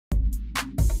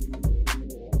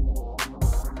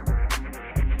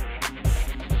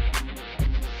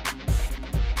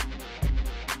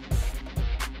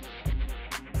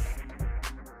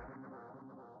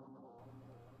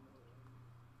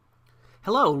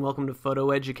Hello and welcome to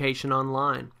Photo Education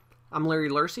Online. I'm Larry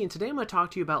Lursey and today I'm going to talk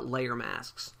to you about layer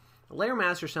masks. Layer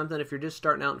masks are something, if you're just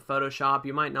starting out in Photoshop,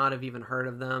 you might not have even heard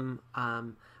of them.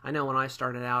 I know when I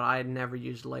started out I had never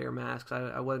used layer masks.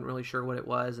 I wasn't really sure what it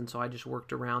was, and so I just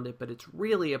worked around it, but it's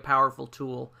really a powerful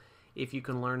tool if you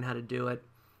can learn how to do it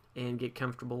and get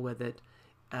comfortable with it.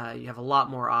 You have a lot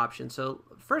more options. So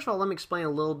first of all, let me explain a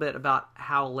little bit about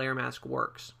how a layer mask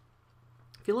works.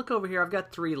 If you look over here, I've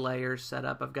got three layers set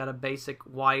up. I've got a basic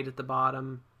white at the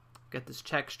bottom, I've got this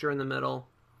texture in the middle,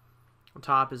 on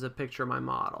top is a picture of my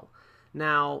model.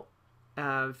 Now,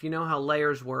 if you know how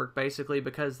layers work, basically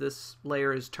because this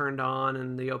layer is turned on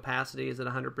and the opacity is at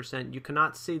 100%, you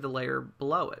cannot see the layer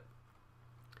below it.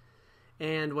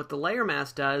 And what the layer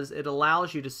mask does, it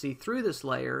allows you to see through this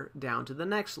layer down to the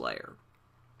next layer.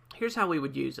 Here's how we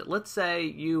would use it. Let's say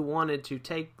you wanted to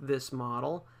take this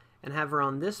model and have her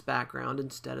on this background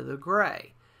instead of the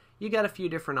gray. You got a few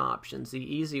different options. The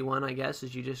easy one, I guess,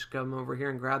 is you just come over here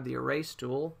and grab the erase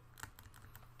tool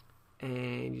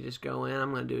and you just go in. I'm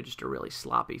going to do just a really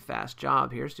sloppy fast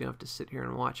job here, so you don't have to sit here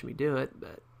and watch me do it,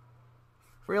 but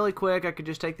really quick I could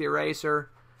just take the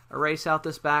eraser, erase out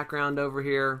this background over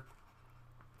here,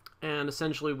 and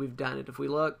essentially we've done it. If we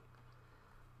look,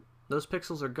 those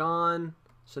pixels are gone,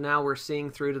 so now we're seeing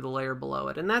through to the layer below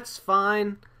it, and that's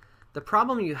fine. The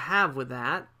problem you have with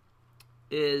that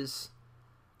is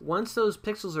once those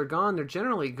pixels are gone, they're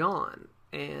generally gone.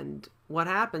 And what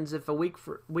happens if a week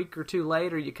or two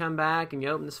later you come back and you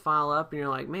open this file up and you're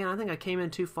like, man, I think I came in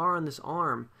too far on this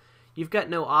arm. You've got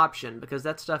no option because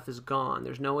that stuff is gone.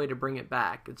 There's no way to bring it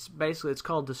back. It's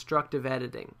called destructive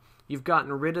editing. You've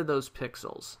gotten rid of those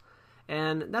pixels.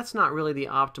 And that's not really the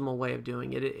optimal way of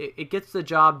doing it. It gets the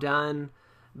job done,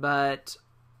 but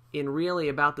in really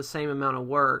about the same amount of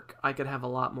work, I could have a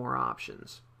lot more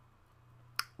options.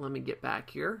 Let me get back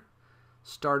here.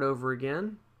 Start over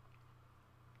again.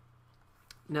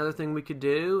 Another thing we could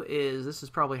do is, this is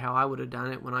probably how I would have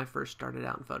done it when I first started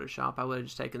out in Photoshop. I would have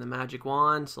just taken the magic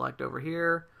wand, select over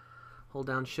here, hold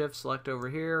down Shift, select over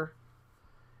here,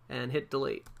 and hit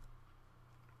delete.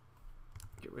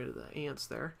 Get rid of the ants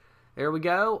there. There we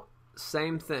go.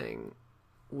 Same thing.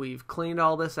 We've cleaned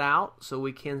all this out so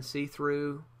we can see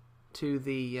through to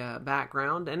the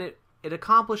background, and it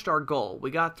accomplished our goal. We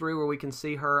got through where we can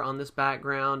see her on this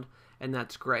background, and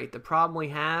that's great. The problem we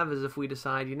have is if we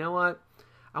decide, you know what,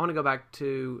 I want to go back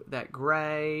to that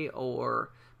gray,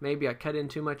 or maybe I cut in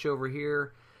too much over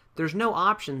here. There's no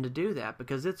option to do that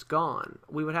because it's gone.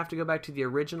 We would have to go back to the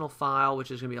original file, which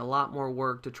is going to be a lot more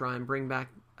work to try and bring back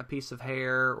a piece of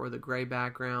hair or the gray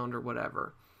background or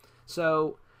whatever.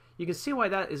 So you can see why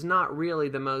that is not really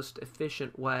the most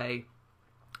efficient way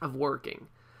of working.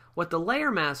 What the layer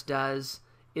mask does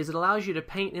is it allows you to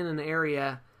paint in an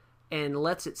area and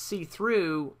lets it see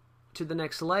through to the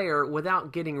next layer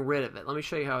without getting rid of it. Let me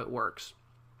show you how it works.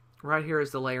 Right here is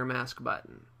the layer mask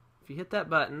button. If you hit that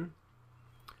button,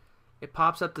 it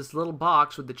pops up this little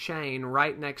box with the chain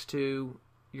right next to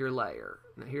your layer.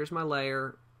 Now here's my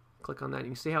layer. Click on that and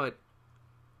you can see how it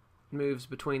moves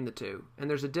between the two. And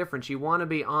there's a difference. You want to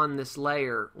be on this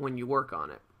layer when you work on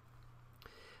it.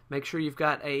 Make sure you've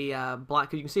got a black,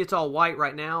 because you can see it's all white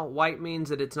right now. White means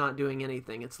that it's not doing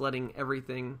anything. It's letting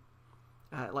everything,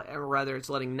 or rather it's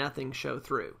letting nothing show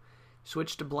through.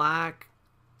 Switch to black.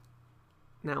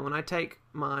 Now when I take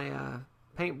my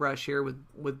paintbrush here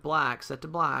with black, set to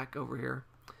black over here,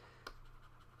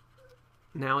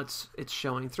 now it's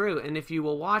showing through. And if you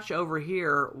will watch over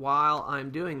here while I'm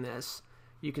doing this,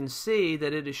 you can see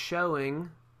that it is showing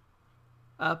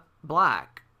up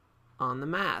black on the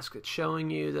mask. It's showing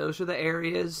you those are the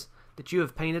areas that you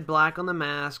have painted black on the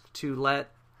mask to let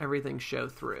everything show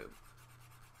through.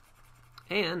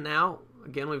 And now,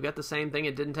 again, we've got the same thing.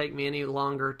 It didn't take me any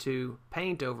longer to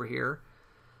paint over here,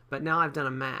 but now I've done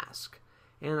a mask.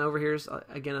 And over here's,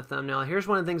 again, a thumbnail. Here's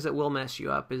one of the things that will mess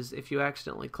you up is if you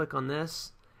accidentally click on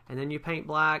this and then you paint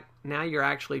black, now you're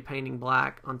actually painting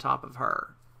black on top of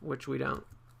her, which we don't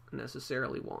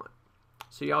necessarily want.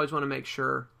 So you always want to make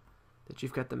sure that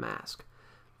you've got the mask.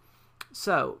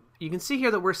 So you can see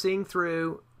here that we're seeing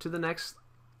through to the next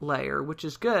layer, which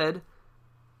is good.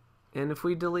 And if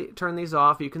we turn these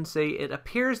off, you can see it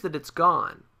appears that it's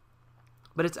gone,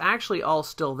 but it's actually all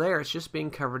still there. It's just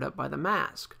being covered up by the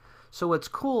mask. So what's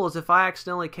cool is if I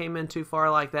accidentally came in too far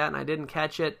like that and I didn't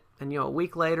catch it, and a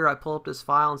week later I pull up this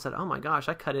file and said, oh my gosh,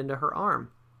 I cut into her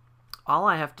arm. All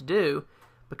I have to do,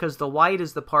 because the white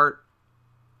is the part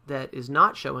that is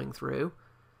not showing through,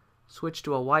 switch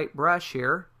to a white brush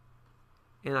here,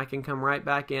 and I can come right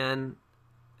back in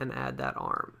and add that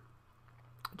arm.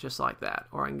 Just like that.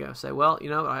 Or I can go say, well,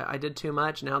 I did too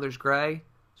much, now there's gray.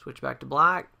 Switch back to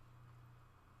black,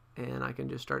 and I can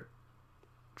just start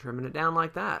trimming it down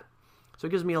like that. So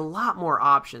it gives me a lot more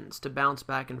options to bounce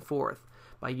back and forth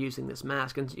by using this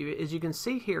mask. And as you can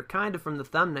see here, kind of from the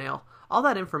thumbnail, all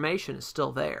that information is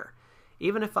still there.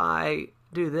 Even if I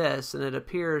do this and it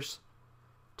appears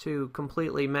to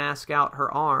completely mask out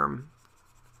her arm,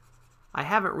 I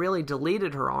haven't really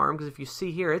deleted her arm, because if you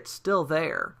see here, it's still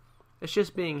there. It's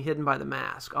just being hidden by the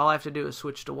mask. All I have to do is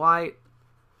switch to white,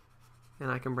 and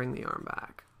I can bring the arm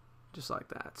back, just like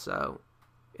that. So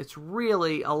it's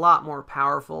really a lot more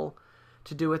powerful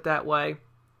to do it that way.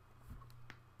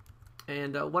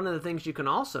 And one of the things you can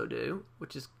also do,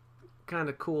 which is kind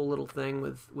of cool little thing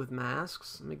with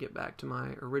masks, let me get back to my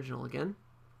original again,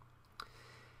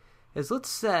 is let's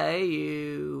say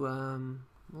you,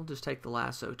 we'll just take the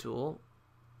lasso tool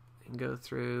and go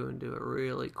through and do a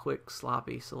really quick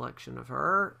sloppy selection of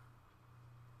her.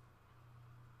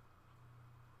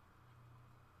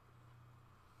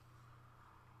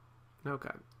 Okay,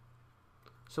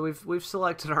 so we've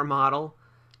selected our model,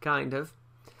 kind of.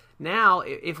 Now,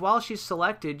 if while she's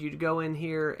selected, you'd go in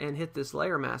here and hit this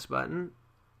layer mask button,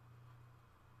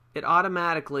 it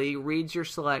automatically reads your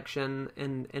selection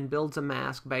and builds a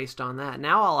mask based on that.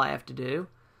 Now all I have to do,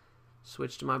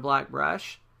 switch to my black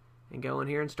brush and go in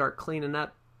here and start cleaning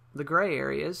up the gray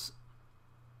areas,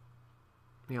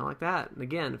 you know, like that. And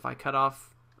again, if I cut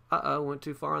off, went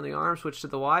too far on the arm, switch to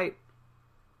the white,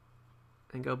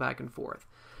 and go back and forth.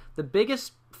 The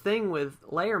biggest thing with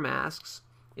layer masks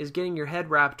is getting your head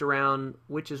wrapped around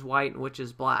which is white and which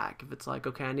is black. If it's like,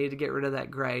 okay, I need to get rid of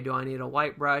that gray, do I need a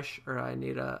white brush or do I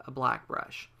need a black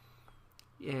brush?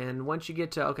 And once you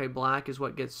get to, okay, black is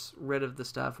what gets rid of the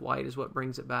stuff, white is what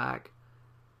brings it back,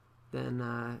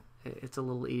 then it's a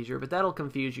little easier. But that'll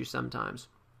confuse you sometimes.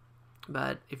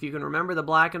 But if you can remember the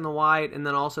black and the white, and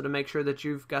then also to make sure that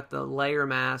you've got the layer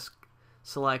mask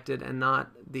selected and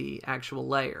not the actual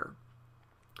layer,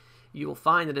 you will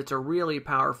find that it's a really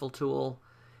powerful tool.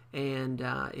 And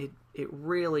it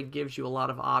really gives you a lot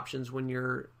of options when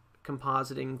you're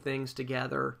compositing things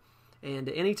together. And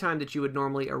anytime that you would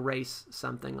normally erase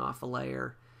something off a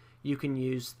layer, you can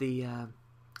use the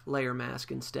layer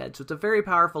mask instead. So it's a very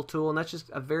powerful tool, and that's just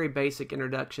a very basic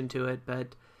introduction to it.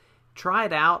 But try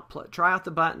it out. Try out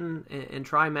the button and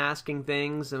try masking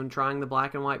things and trying the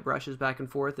black and white brushes back and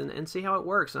forth and see how it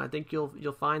works. And I think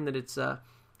you'll find that it's a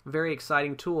very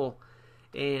exciting tool.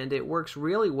 And it works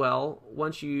really well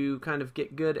once you kind of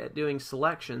get good at doing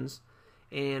selections.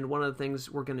 And one of the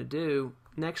things we're going to do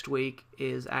next week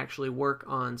is actually work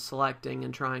on selecting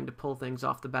and trying to pull things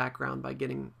off the background by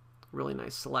getting really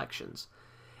nice selections.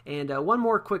 And one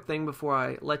more quick thing before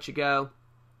I let you go.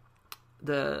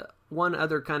 The one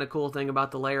other kind of cool thing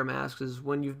about the layer masks is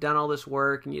when you've done all this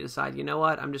work and you decide, you know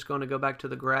what, I'm just going to go back to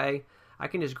the gray, I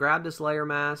can just grab this layer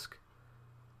mask,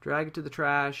 drag it to the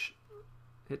trash,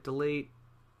 hit delete,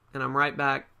 and I'm right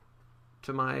back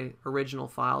to my original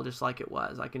file just like it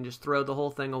was. I can just throw the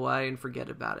whole thing away and forget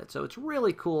about it. So it's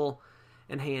really cool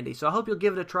and handy. So I hope you'll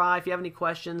give it a try. If you have any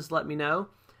questions, let me know.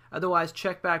 Otherwise,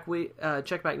 check back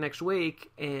next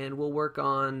week, and we'll work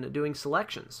on doing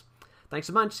selections. Thanks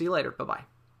a bunch. See you later. Bye-bye.